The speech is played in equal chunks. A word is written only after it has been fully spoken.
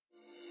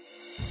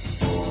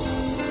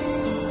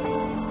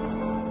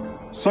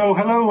So,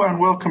 hello and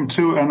welcome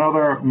to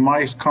another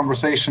MICE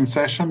conversation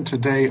session.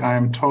 Today I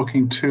am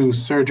talking to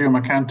Sergio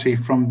Mercanti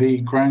from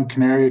the Gran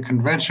Canaria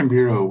Convention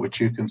Bureau, which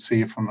you can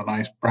see from the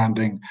nice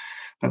branding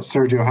that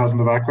Sergio has in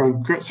the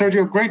background.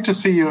 Sergio, great to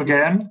see you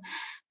again.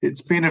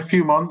 It's been a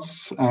few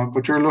months,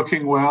 but you're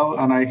looking well,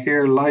 and I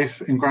hear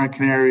life in Gran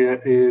Canaria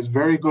is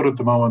very good at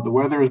the moment. The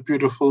weather is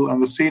beautiful and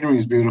the scenery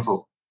is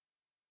beautiful.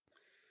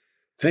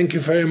 Thank you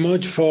very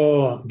much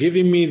for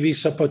giving me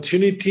this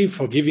opportunity,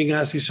 for giving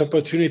us this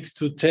opportunity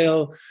to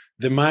tell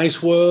the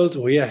MICE world.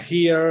 We are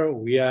here.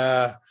 We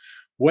are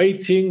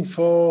waiting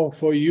for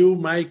you,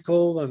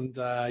 Michael, and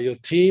your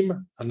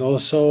team, and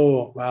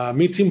also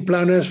meeting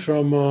planners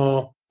from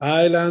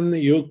Ireland,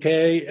 UK,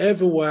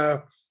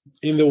 everywhere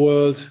in the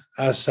world,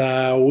 as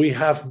we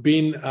have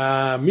been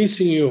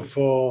missing you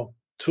for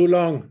too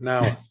long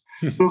now.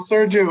 So,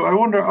 Sergio, I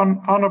wonder,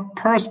 on a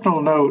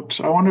personal note,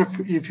 I wonder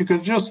if you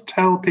could just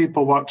tell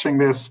people watching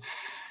this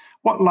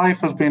what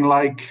life has been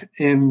like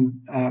in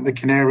the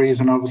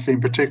Canaries, and obviously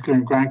in particular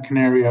in Gran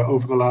Canaria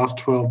over the last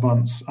 12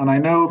 months. And I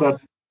know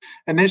that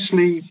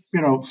initially,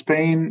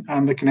 Spain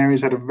and the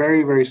Canaries had a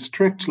very, very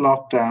strict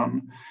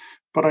lockdown.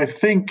 But I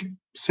think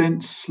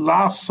since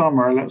last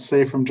summer, let's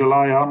say from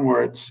July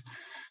onwards,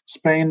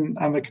 Spain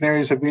and the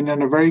Canaries have been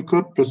in a very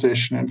good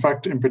position. In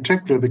fact, in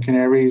particular, the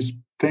Canaries,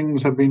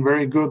 things have been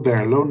very good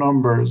there, low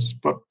numbers.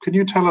 But can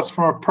you tell us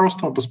from a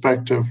personal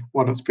perspective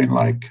what it's been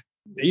like?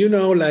 Being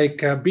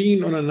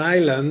on an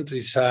island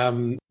is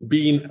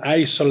being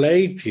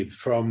isolated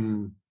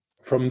from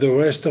the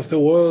rest of the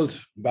world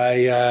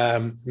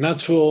by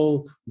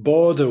natural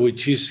border,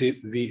 which is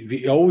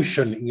the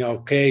ocean in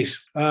our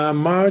case.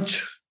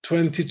 March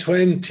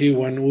 2020,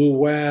 when we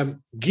were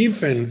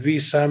given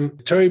these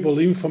terrible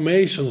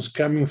informations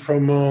coming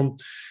from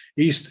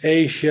East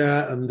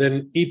Asia and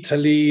then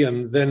Italy,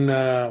 and then,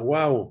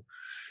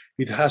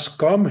 it has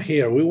come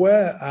here. We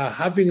were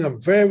having a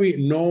very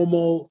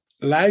normal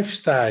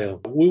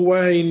lifestyle. We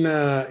were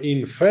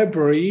in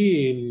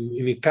February,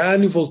 in a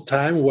carnival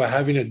time. We were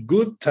having a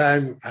good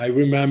time, I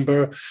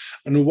remember,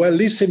 and we were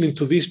listening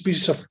to this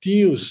piece of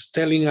news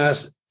telling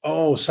us,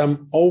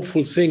 some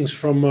awful things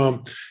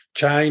from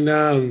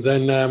China, and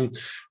then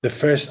the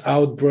first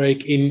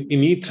outbreak in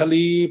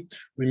Italy,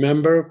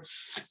 remember,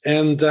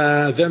 and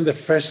then the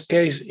first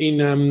case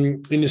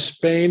in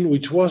Spain,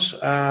 which was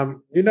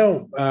in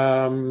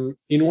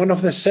one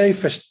of the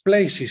safest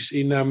places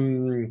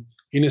in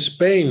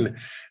Spain,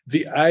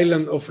 the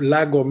island of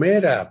La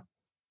Gomera,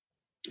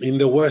 in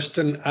the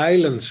Western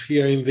Islands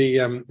here in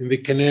the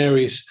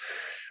Canaries,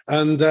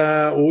 and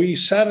we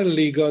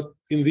suddenly got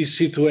in this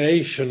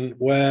situation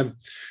where.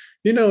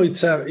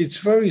 It's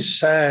very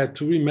sad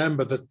to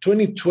remember that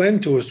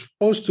 2020 was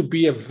supposed to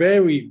be a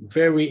very,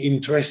 very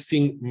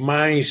interesting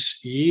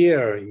MICE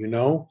year,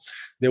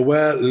 There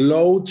were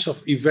loads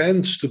of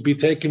events to be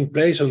taking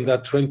place on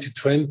that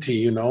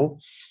 2020, in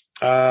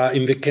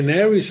the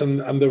Canaries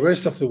and the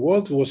rest of the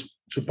world. It was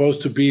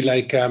supposed to be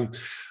like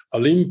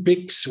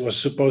Olympics, was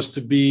supposed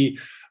to be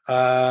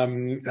European,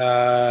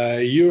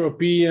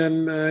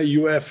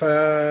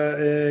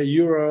 UEFA,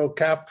 Euro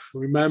Cup,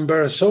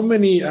 remember, so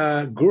many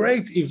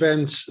great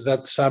events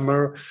that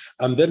summer.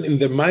 And then in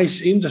the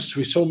MICE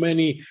industry, so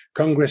many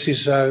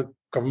congresses,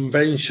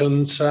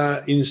 conventions,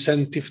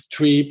 incentive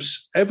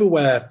trips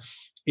everywhere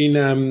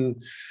in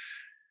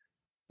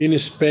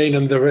Spain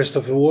and the rest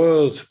of the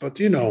world. But,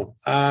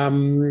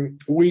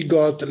 we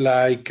got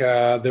like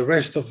the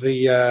rest of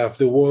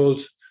the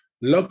world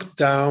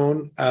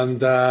lockdown,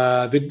 and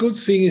the good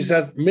thing is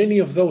that many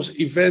of those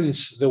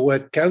events that were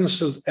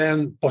cancelled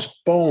and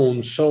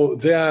postponed, so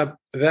they are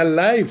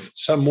live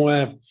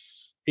somewhere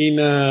in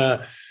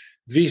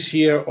this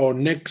year or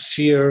next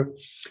year,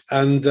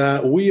 and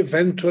we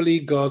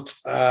eventually got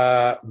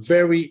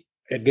very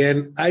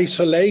again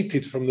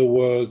isolated from the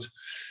world,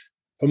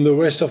 from the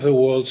rest of the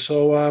world.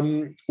 So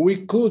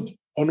we could,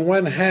 on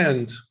one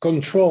hand,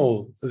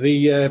 control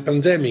the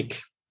pandemic.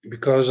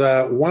 Because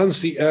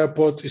once the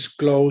airport is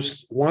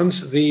closed,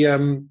 once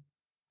the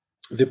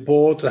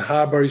port, the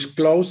harbor is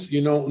closed,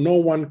 no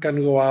one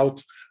can go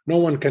out, no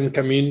one can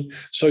come in.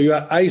 So you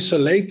are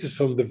isolated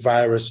from the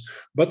virus,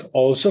 but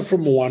also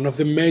from one of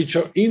the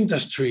major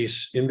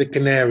industries in the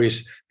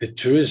Canaries, the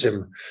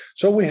tourism.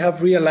 So we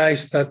have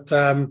realized that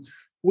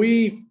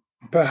we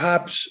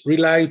perhaps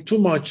rely too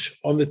much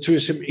on the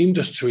tourism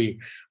industry,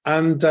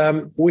 and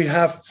we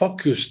have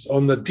focused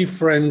on the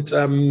different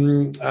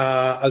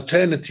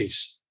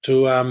alternatives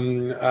to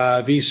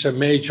this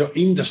major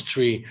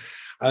industry,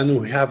 and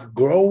we have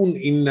grown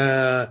in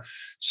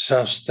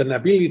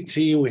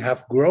sustainability. We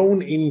have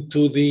grown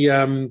into the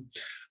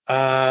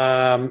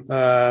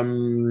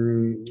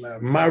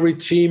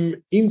maritime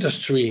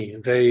industry,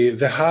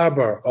 the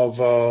harbor of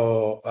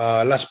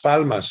Las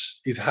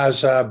Palmas. It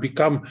has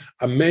become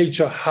a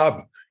major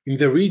hub in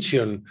the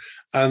region,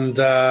 and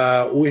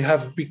we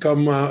have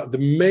become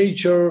the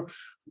major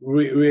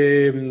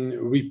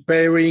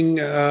repairing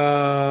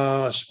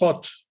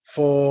spot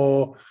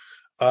for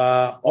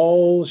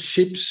all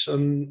ships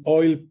and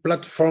oil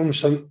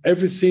platforms and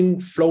everything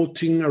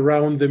floating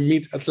around the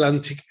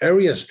mid-Atlantic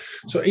areas.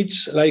 So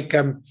it's like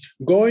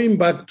going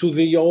back to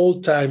the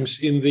old times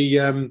in the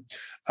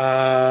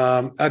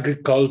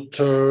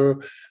agriculture,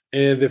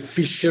 the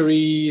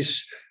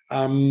fisheries. We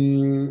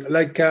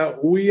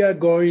are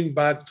going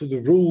back to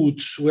the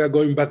roots. We are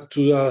going back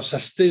to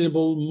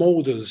sustainable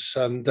models.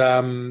 And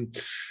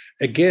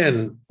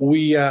again,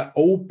 we are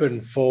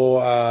open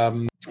for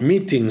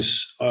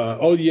meetings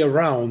all year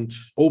round,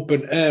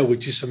 open air,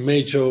 which is a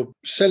major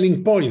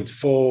selling point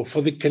for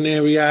the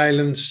Canary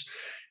Islands.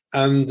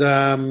 And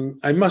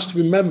I must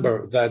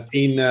remember that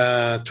in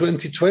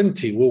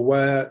 2020, we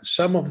were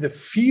some of the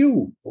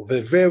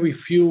very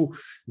few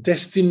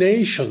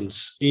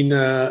destinations in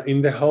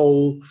the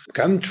whole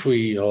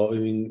country, or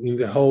in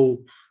the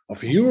whole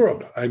of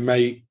Europe. I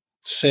may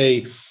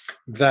say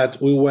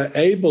that we were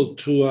able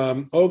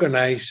to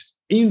organize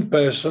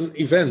in-person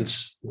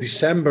events.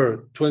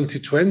 December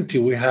 2020,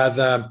 we had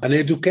an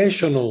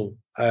educational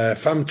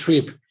farm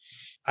trip.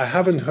 I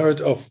haven't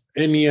heard of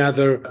any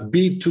other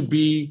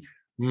B2B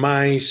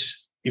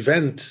MICE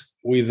event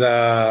with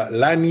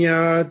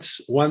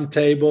lanyards, one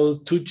table,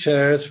 two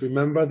chairs.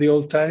 Remember the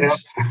old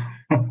times?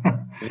 Yes.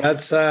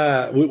 That's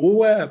we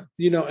were,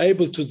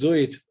 able to do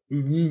it.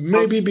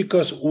 Maybe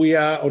because we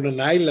are on an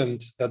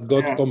island that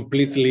got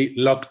completely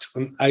locked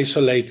and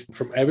isolated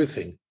from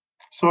everything.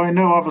 So I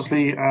know,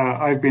 obviously,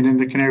 I've been in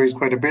the Canaries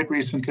quite a bit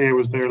recently. I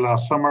was there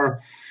last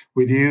summer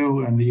with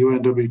you and the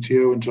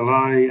UNWTO in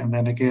July, and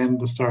then again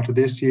the start of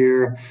this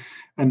year.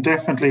 And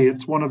definitely,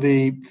 it's one of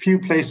the few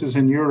places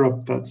in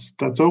Europe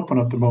that's open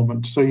at the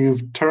moment. So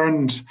you've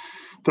turned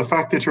the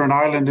fact that you're an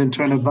island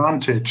into an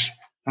advantage,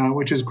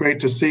 which is great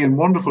to see, and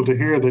wonderful to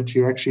hear that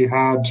you actually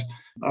had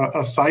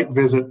a site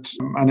visit,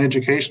 an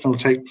educational,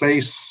 take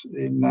place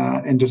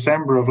in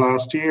December of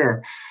last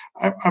year.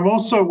 I'm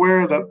also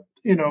aware that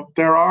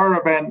there are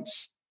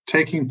events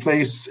taking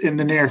place in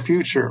the near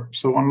future.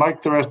 So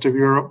unlike the rest of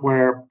Europe,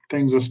 where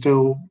things are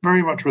still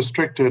very much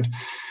restricted,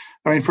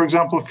 I mean, for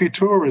example,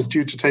 Fitur is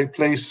due to take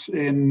place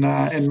in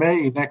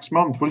May next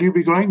month. Will you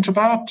be going to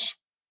that?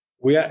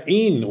 We are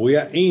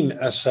in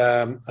as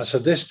a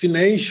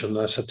destination,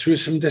 as a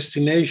tourism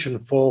destination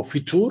for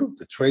Fitur,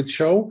 the trade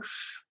show.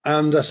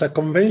 And as a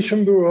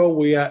convention bureau,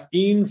 we are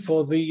in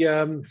for the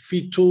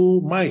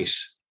Fitur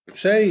MICE.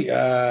 Say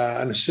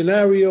a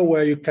scenario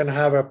where you can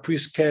have a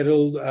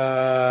pre-scheduled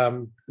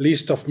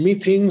list of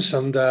meetings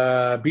and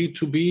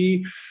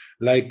B2B,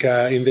 like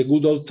in the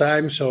good old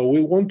times. So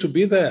we want to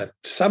be there.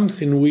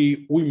 Something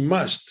we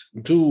must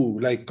do,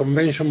 like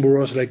convention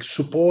bureaus, like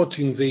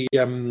supporting the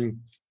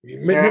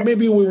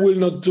maybe we will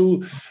not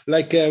do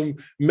like a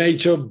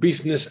major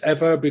business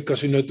ever,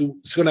 because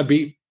it's going to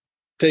be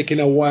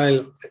taking a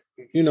while.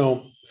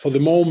 For the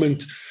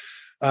moment,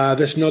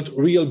 there's not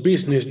real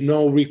business,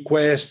 no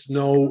requests,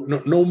 no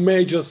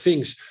major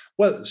things.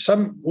 Well,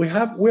 we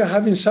are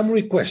having some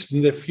requests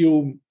in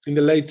the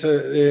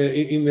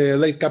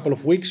late couple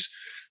of weeks,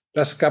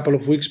 last couple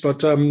of weeks,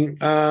 but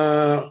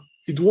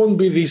it won't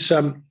be this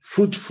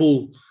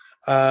fruitful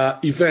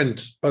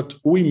event. But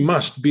we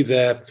must be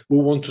there. We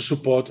want to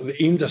support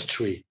the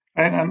industry.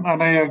 And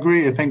I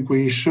agree. I think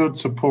we should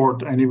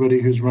support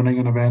anybody who's running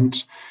an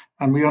event.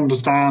 And we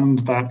understand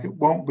that it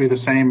won't be the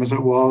same as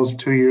it was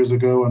 2 years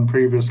ago and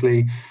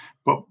previously.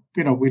 But,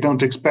 we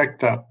don't expect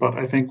that. But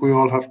I think we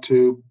all have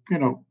to,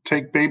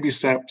 take baby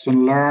steps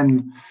and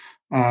learn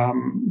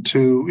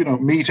to,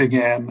 meet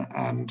again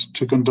and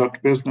to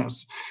conduct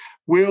business.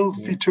 Will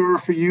Fitur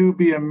for you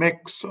be a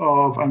mix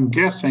of, I'm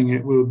guessing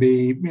it will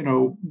be,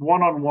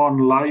 one-on-one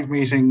live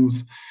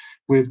meetings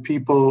with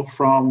people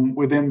from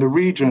within the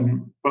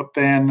region, but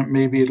then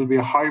maybe it'll be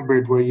a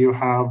hybrid where you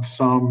have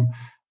some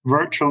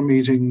virtual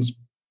meetings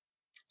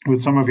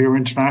with some of your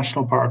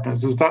international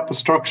partners. Is that the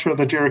structure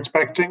that you're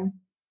expecting?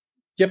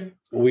 Yep.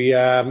 We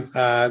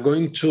are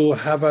going to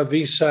have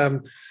this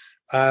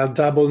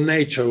double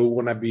nature.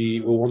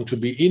 We want to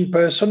be in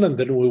person, and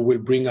then we will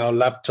bring our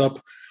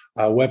laptop,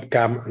 our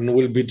webcam, and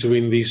we'll be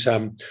doing these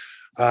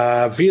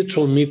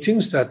virtual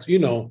meetings that,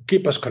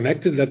 keep us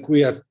connected. Like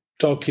we are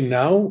talking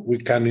now, we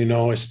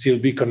can, still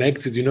be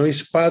connected.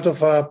 It's part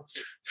of our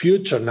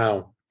future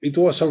now. It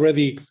was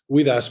already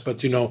with us,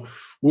 but,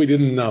 we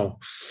didn't know.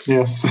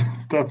 Yes,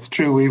 that's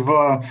true.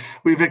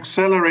 We've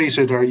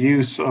accelerated our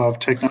use of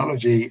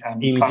technology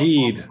and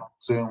indeed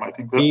Zoom. I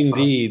think that's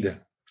indeed.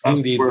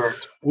 Word.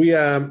 We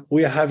are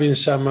having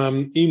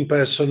some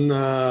in-person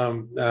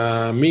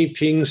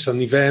meetings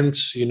and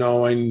events,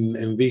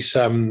 in these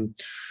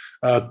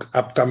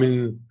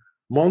upcoming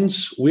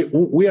months.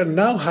 We are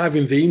now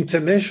having the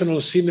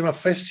International Cinema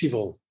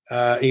Festival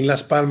in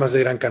Las Palmas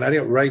de Gran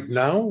Canaria right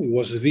now. It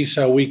was this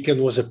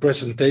weekend was a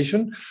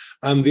presentation,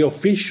 and the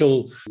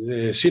official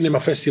cinema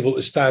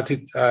festival started,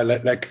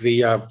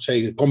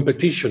 the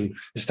competition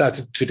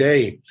started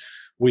today.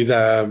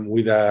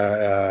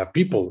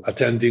 people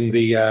attending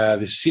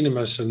the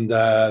cinemas and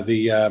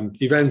the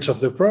events of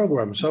the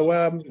program. So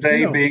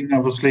today being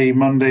obviously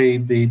Monday,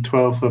 the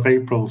 12th of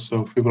April.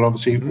 So people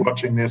obviously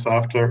watching this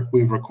after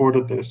we've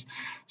recorded this.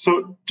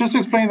 So just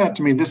explain that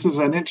to me. This is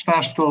an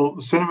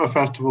international cinema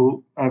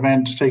festival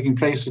event taking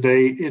place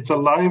today. It's a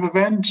live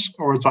event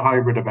or it's a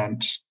hybrid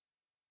event?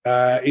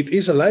 It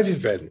is a live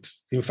event.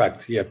 In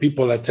fact,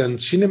 people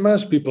attend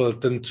cinemas, people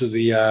attend to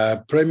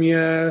the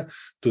premiere,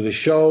 to the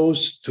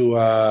shows, to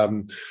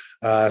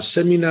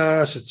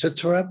seminars,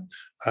 etc.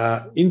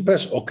 In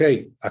person,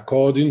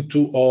 according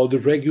to all the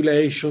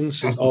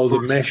regulations and all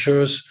the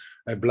measures,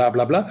 blah,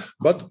 blah, blah.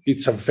 But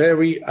it's a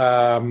very,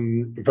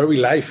 very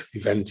live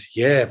event,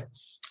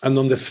 And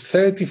on the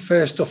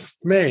 31st of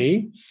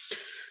May,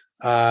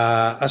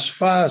 as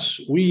far as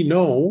we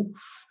know,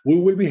 we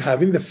will be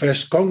having the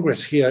first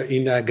Congress here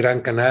in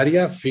Gran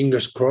Canaria.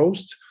 Fingers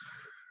crossed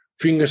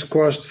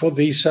for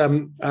this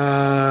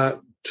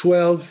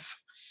 12th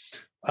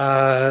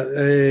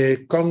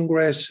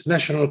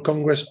National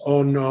Congress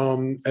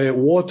on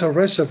water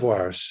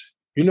reservoirs.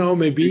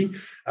 Maybe.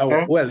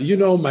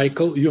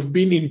 Michael, you've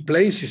been in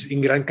places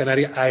in Gran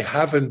Canaria I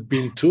haven't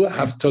been to. I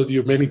have told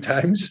you many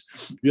times.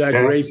 You are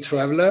a great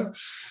traveler,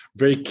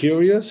 very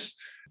curious.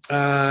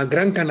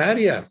 Gran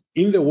Canaria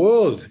in the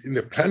world, in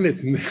the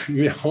planet, in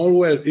the whole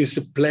world, is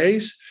a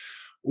place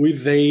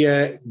with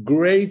the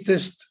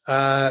greatest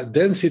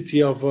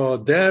density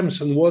of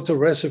dams and water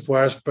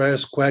reservoirs per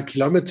square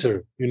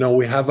kilometer.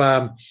 We have,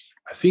 I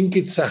think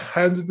it's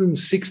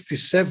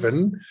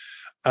 167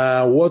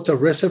 water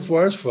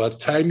reservoirs for a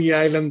tiny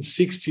island,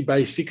 60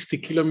 by 60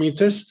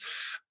 kilometers.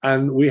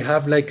 And we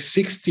have like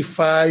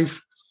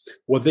 65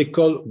 what they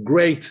call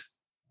great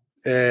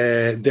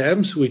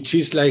dams, which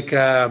is like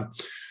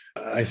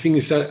I think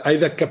it's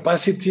either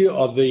capacity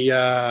or the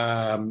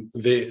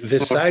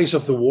size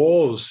of the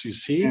walls, you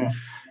see. Yeah.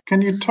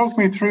 Can you talk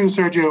me through,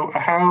 Sergio,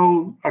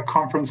 how a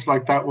conference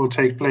like that will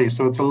take place?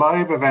 So it's a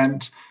live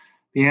event,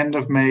 the end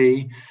of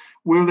May.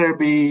 Will there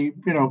be,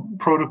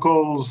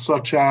 protocols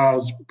such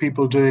as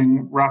people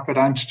doing rapid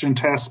antigen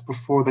tests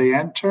before they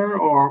enter,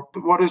 or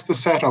what is the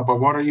setup, or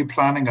what are you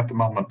planning at the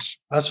moment?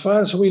 As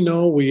far as we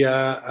know, we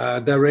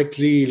are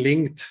directly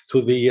linked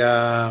to the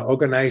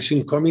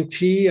organizing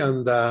committee,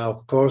 and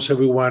of course,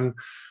 everyone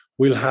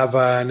will have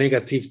a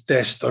negative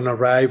test on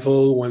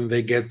arrival when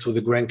they get to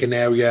the Gran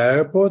Canaria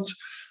airport.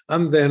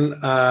 And then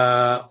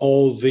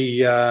all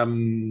the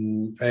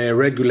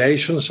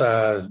regulations,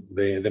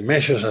 the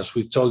measures, as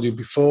we told you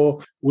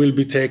before, will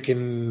be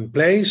taking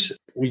place.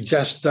 We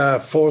just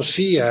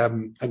foresee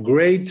a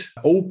great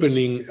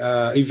opening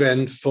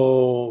event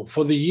for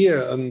the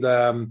year. And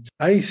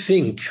I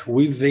think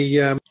with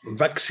the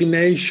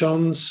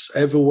vaccinations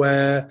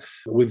everywhere,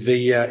 with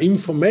the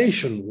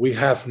information we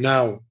have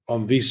now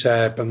on this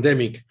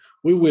pandemic,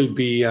 we will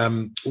be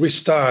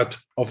restart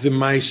of the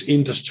MICE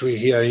industry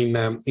here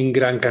in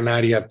Gran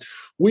Canaria.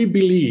 We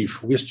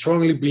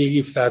strongly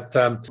believe that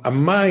a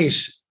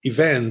MICE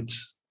event,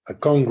 a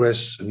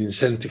congress, an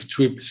incentive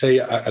trip, say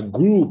a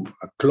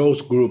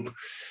closed group,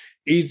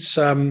 it's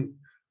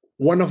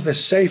one of the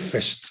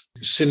safest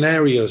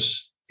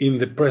scenarios in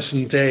the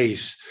present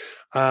days.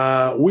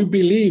 We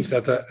believe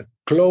that a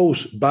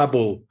closed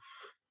bubble,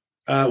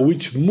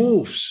 which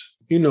moves,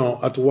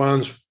 at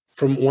once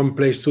from one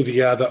place to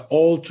the other,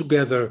 all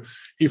together.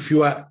 If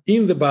you are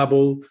in the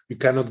bubble, you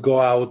cannot go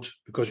out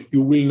because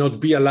you will not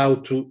be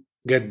allowed to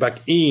get back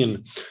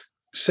in.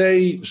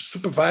 Say,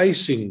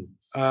 supervising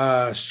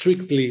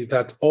strictly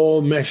that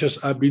all measures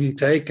are being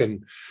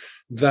taken,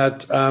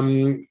 that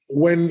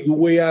when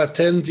we are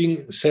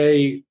attending,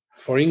 say,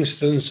 for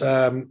instance,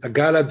 a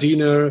gala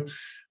dinner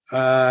in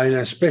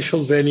a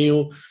special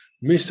venue,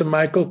 Mr.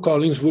 Michael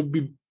Collins will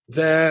be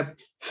there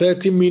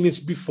 30 minutes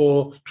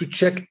before to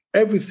check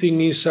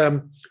everything is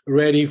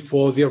ready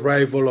for the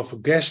arrival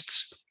of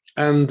guests.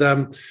 And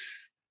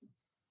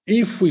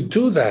if we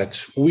do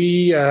that,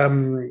 we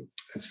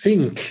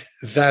think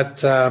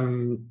that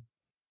an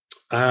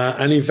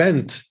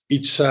event,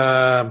 it's,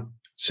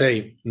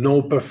 say,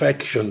 no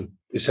perfection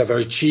is ever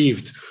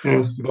achieved,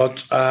 yes.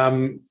 But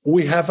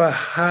we have a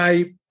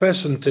high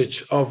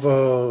percentage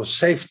of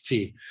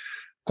safety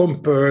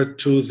compared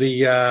to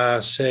the,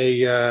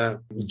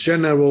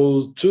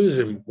 general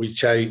tourism,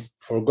 which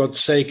for God's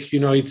sake,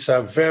 it's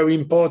very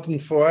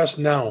important for us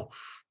now,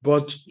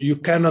 but you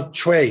cannot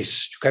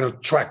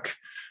track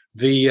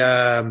the,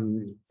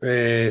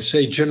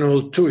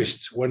 general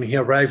tourist when he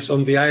arrives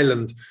on the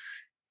island.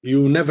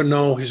 You never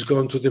know he's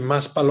going to the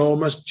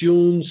Maspalomas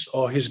dunes,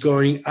 or he's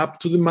going up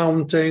to the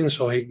mountains,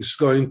 or he's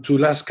going to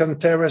Las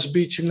Canteras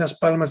beach in Las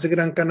Palmas de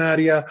Gran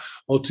Canaria,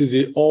 or to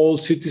the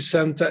old city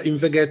center in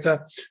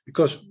Vegeta,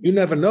 because you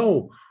never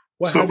know.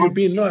 Where have you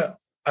been? No,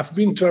 I've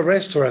been to a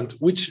restaurant.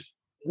 Which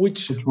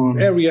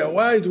area?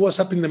 Why it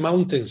was up in the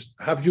mountains?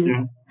 Have you?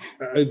 Yeah.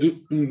 Do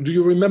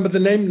you remember the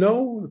name?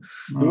 No.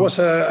 There was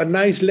a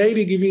nice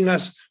lady giving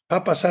us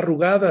papas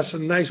arrugadas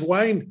and nice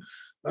wine.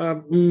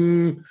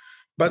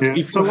 But Yeah.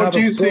 if So you what have do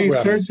a you see,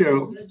 program, Sergio?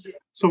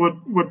 So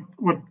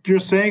what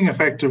you're saying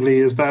effectively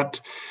is that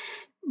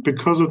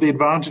because of the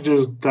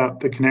advantages that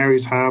the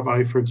Canaries have,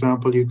 for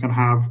example, you can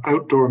have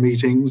outdoor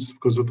meetings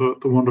because of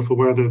the wonderful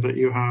weather that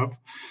you have.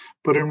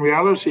 But in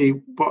reality,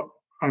 what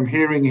I'm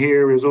hearing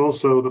here is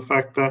also the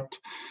fact that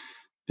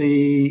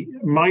the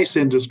MICE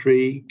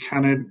industry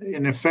can,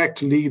 in effect,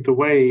 lead the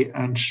way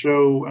and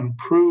show and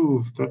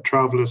prove that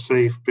travel is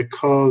safe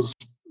because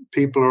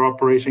people are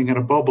operating in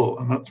a bubble.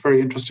 And that's very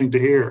interesting to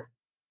hear.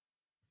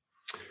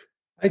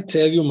 I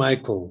tell you,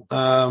 Michael,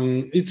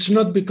 it's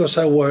not because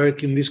I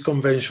work in this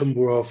convention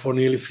bureau for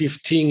nearly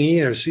 15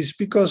 years. It's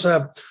because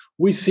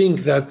we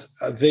think that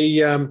the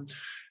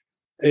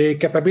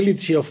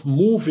capability of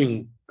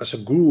moving as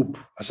a group,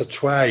 as a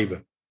tribe,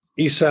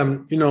 is,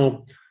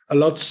 a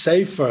lot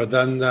safer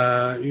than,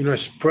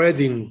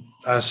 spreading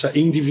as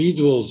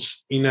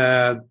individuals in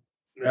a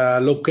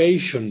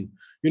location.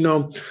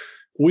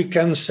 We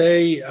can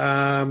say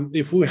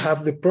if we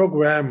have the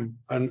program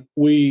and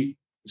we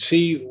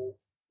see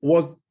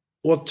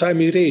what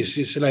time it is.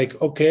 It's like,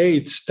 okay,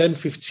 it's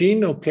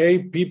 10:15.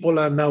 Okay, people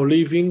are now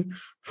leaving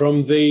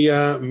from the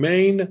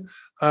main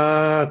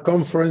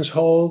conference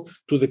hall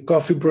to the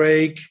coffee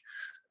break,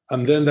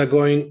 and then they're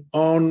going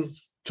on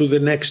to the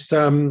next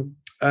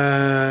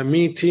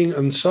meeting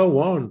and so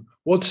on.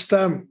 What's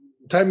time?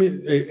 Time is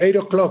 8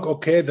 o'clock.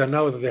 Okay, they're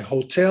now at the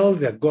hotel.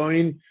 They're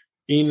going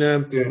in.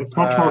 It's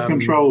much more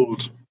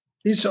controlled.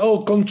 It's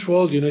all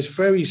controlled, it's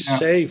very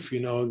safe,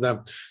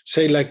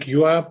 say like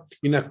you are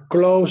in a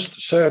closed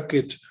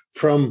circuit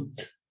from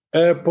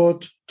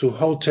airport to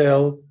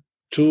hotel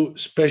to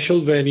special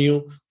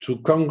venue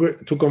to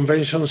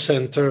convention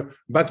center,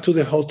 back to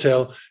the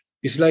hotel.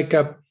 It's like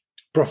a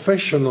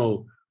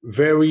professional,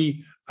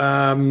 very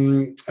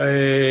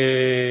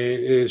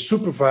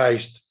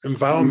supervised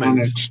environment.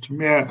 Managed.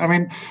 Yeah, I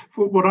mean,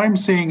 what I'm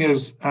seeing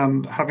is,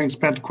 having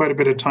spent quite a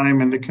bit of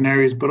time in the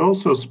Canaries, but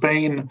also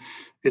Spain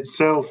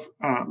itself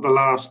the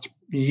last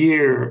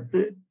year,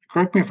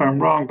 correct me if I'm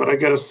wrong, but I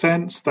get a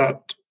sense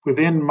that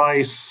within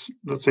MICE,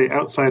 let's say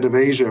outside of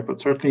Asia,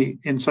 but certainly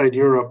inside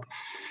Europe,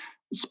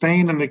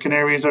 Spain and the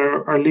Canaries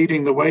are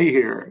leading the way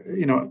here.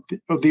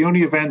 The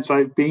only events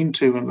I've been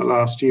to in the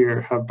last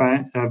year have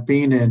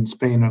been in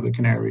Spain or the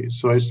Canaries.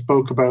 So I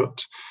spoke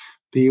about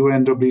the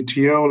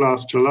UNWTO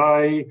last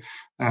July,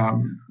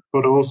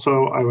 but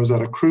also I was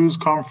at a cruise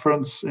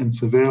conference in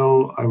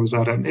Seville. I was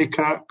at an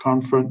ICA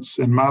conference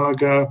in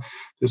Malaga.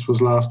 This was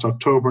last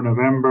October,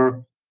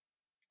 November.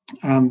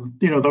 And,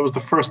 that was the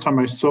first time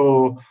I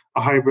saw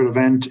a hybrid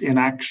event in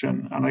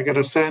action. And I get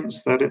a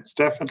sense that it's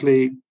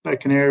definitely the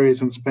Canaries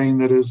and Spain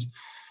that is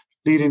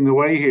leading the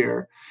way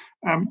here.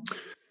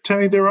 Tell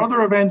me, there are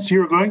other events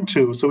you're going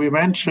to. So we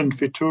mentioned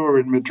Fitur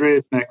in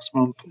Madrid next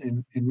month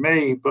in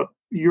May, but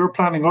you're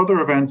planning other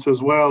events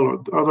as well,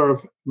 or other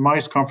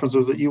MICE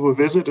conferences that you will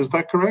visit. Is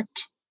that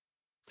correct?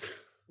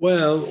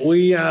 Well,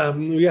 we are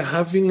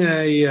having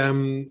a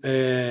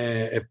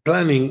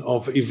planning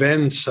of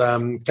events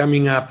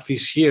coming up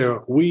this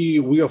year.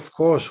 We of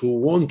course who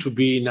want to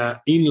be in an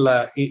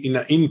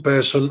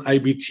in-person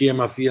IBTM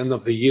at the end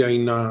of the year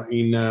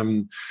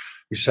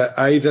it's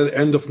either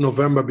end of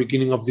November,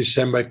 beginning of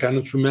December. I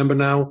cannot remember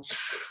now.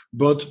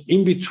 But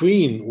in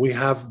between, we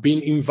have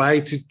been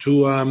invited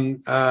to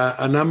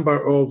a number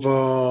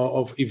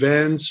of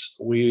events.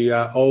 We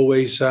are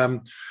always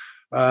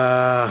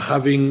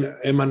having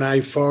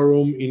M&I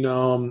Forum in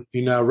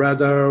a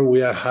radar.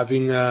 We are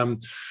having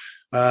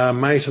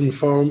Myson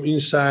Forum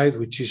Inside,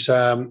 which is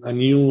a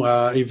new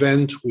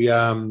event. We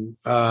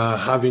are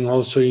having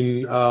also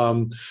in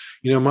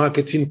a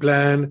marketing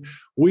plan.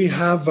 We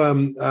have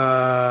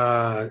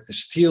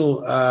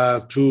still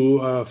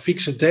to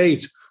fix a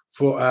date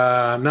for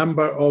a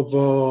number of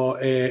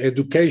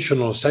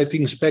educational site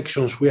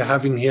inspections we are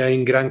having here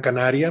in Gran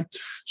Canaria.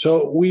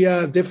 So we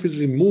are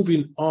definitely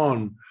moving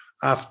on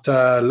after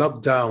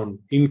lockdown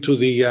into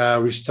the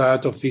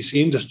restart of this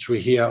industry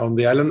here on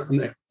the island.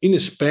 And in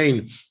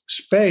Spain,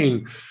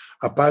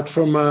 apart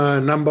from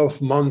a number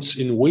of months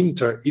in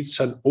winter, it's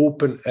an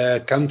open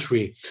air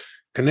country.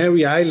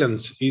 Canary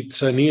Islands,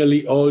 it's a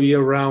nearly all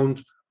year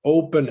round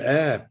open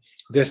air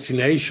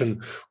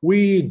destination.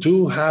 We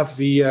do have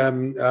the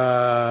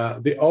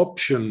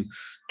option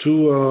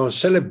to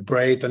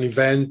celebrate an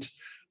event,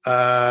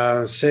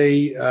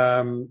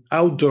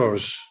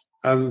 outdoors,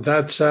 and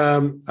that's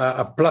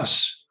a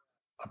plus.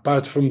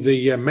 Apart from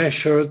the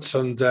measures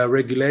and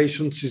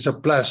regulations, is a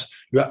plus.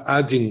 You are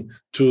adding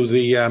to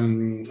the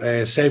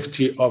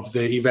safety of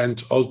the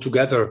event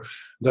altogether.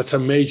 That's a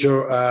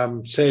major,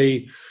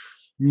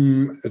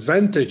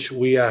 advantage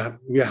we are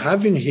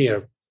having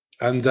here.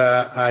 And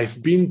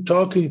I've been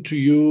talking to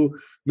you,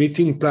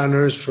 meeting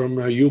planners from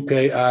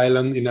UK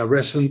Ireland in a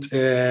recent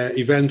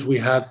event we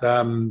had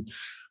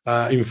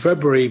in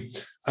February,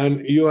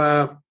 and you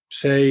are,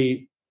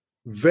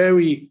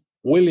 very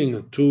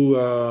willing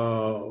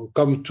to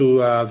come to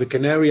the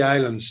Canary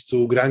Islands,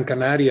 to Gran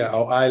Canaria,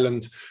 our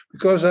island,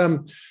 because,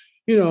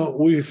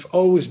 we've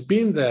always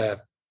been there.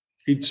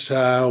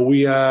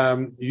 We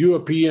are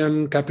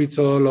European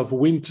capital of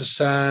winter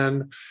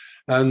sun,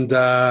 and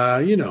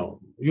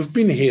you've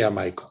been here,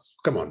 Michael.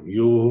 Come on,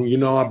 you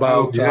know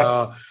about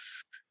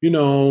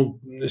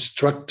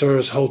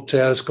structures,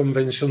 hotels,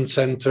 convention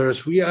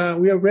centers. We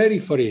are ready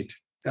for it.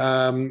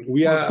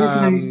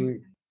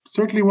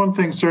 Certainly one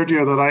thing,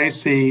 Sergio, that I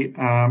see,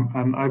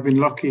 and I've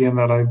been lucky in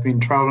that I've been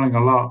traveling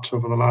a lot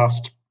over the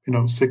last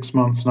 6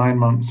 months, 9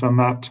 months,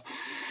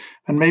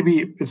 and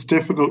maybe it's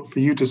difficult for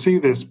you to see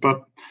this,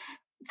 but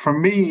for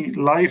me,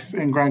 life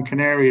in Gran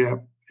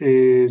Canaria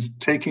is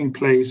taking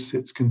place.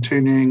 It's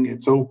continuing.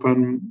 It's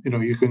open.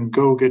 You can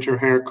go get your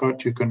hair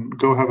cut. You can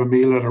go have a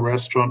meal at a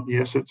restaurant.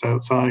 Yes, it's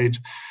outside.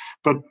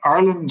 But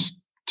Ireland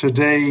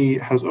today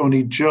has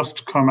only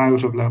just come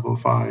out of level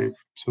 5.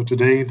 So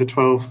today, the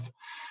 12th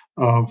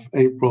of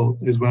April,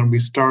 is when we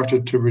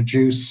started to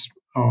reduce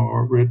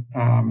or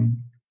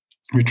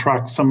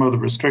retract some of the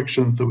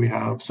restrictions that we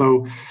have.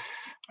 So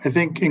I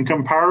think in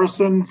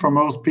comparison, for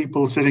most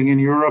people sitting in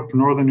Europe,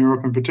 Northern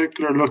Europe in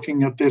particular,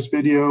 looking at this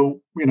video,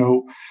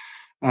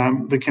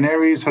 the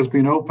Canaries has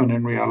been open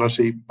in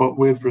reality, but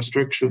with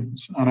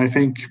restrictions. And I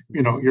think,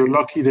 you're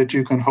lucky that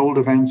you can hold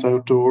events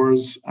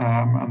outdoors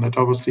and that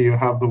obviously you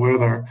have the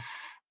weather.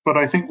 But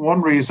I think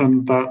one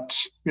reason that,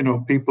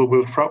 people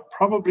will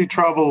probably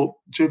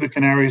travel to the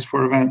Canaries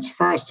for events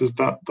first is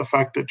that the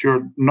fact that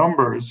your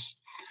numbers,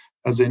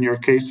 as in your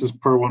cases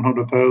per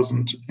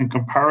 100,000, in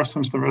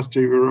comparison to the rest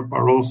of Europe,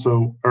 are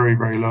also very,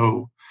 very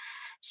low.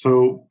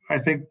 So I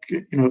think,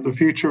 the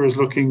future is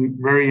looking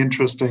very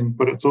interesting,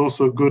 but it's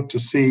also good to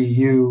see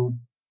you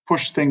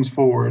push things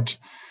forward.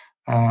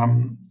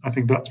 I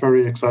think that's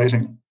very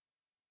exciting.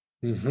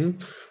 Mm-hmm.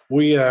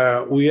 We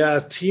are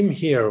a team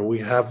here. We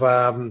have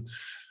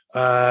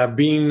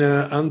been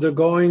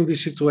undergoing the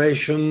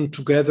situation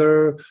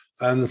together,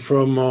 and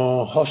from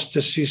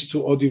hostesses to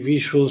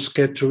audiovisuals,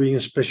 catering,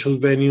 special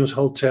venues,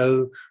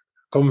 hotel,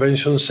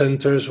 convention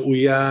centers,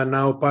 we are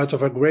now part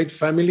of a great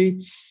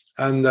family.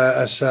 And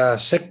as a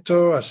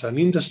sector, as an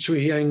industry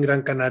here in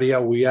Gran Canaria,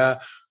 we are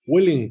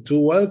willing to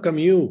welcome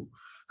you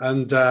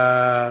and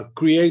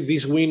create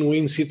these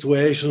win-win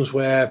situations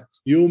where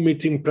you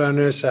meeting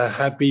planners are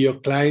happy, your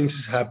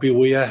clients are happy,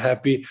 we are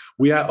happy,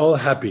 we are all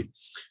happy.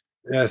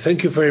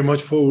 Thank you very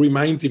much for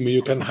reminding me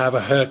you can have a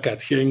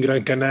haircut here in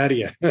Gran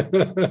Canaria.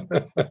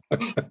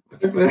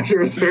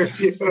 Pleasure,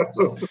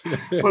 Sergio.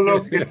 Well,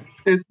 look,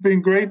 it's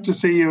been great to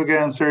see you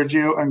again,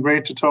 Sergio, and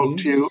great to talk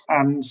to you,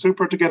 and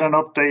super to get an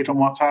update on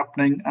what's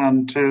happening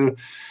and to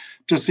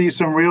see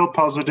some real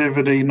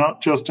positivity,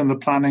 not just in the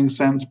planning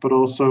sense, but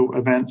also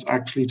events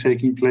actually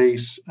taking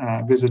place,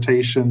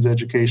 visitations,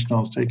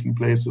 educationals taking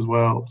place as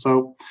well.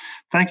 So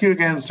thank you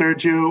again,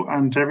 Sergio,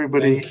 and to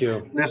everybody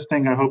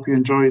listening. I hope you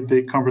enjoyed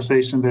the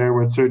conversation there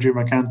with Sergio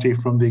Mercanti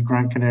from the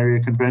Gran Canaria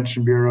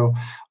Convention Bureau.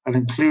 I'll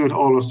include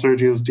all of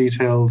Sergio's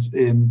details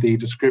in the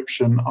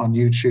description on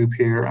YouTube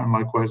here and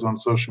likewise on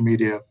social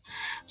media.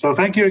 So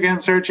thank you again,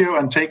 Sergio,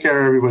 and take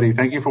care, everybody.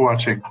 Thank you for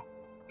watching.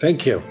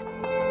 Thank you.